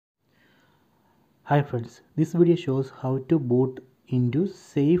Hi friends, this video shows how to boot into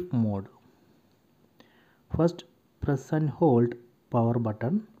safe mode. First press and hold power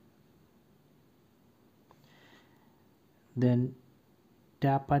button, then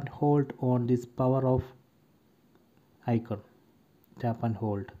tap and hold on this power off icon. Tap and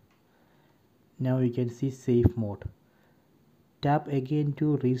hold. Now you can see safe mode. Tap again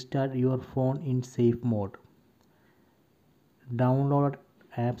to restart your phone in safe mode. Downloaded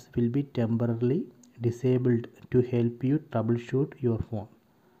apps will be temporarily disabled to help you troubleshoot your phone.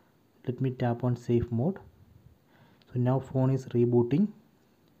 Let me tap on safe mode. So now phone is rebooting.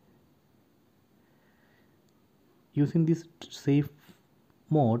 Using this safe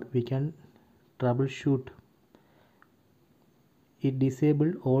mode we can troubleshoot it.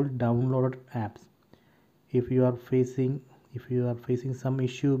 Disabled all downloaded apps. If you are facing some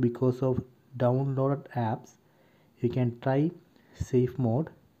issue because of downloaded apps, you can try safe mode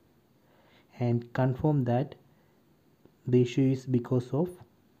and confirm that the issue is because of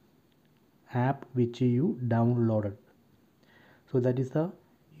app which you downloaded. So that is the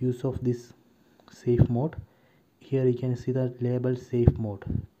use of this safe mode. Here you can see the label safe mode.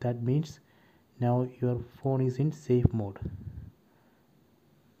 That means now your phone is in safe mode.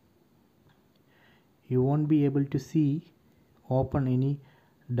 You won't be able to see open any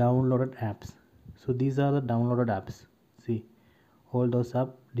downloaded apps. So these are the downloaded apps. See, all those are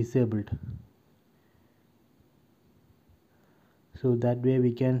disabled. So that way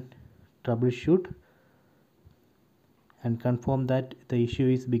we can troubleshoot and confirm that the issue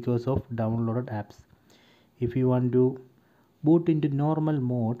is because of downloaded apps. If you want to boot into normal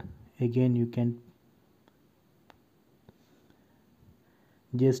mode, again you can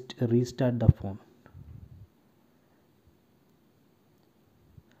just restart the phone.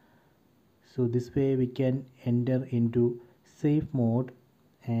 So this way we can enter into safe mode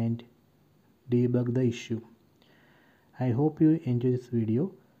and debug the issue. I hope you enjoy this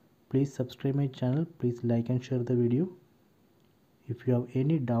video. Please subscribe my channel. Please like and share the video. If you have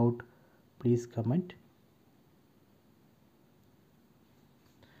any doubt, please comment.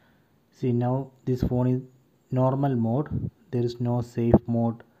 See, now this phone is normal mode. There is no safe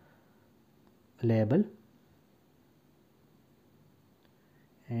mode label.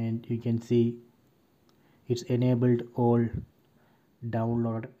 And you can see it's enabled all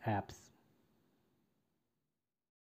downloaded apps.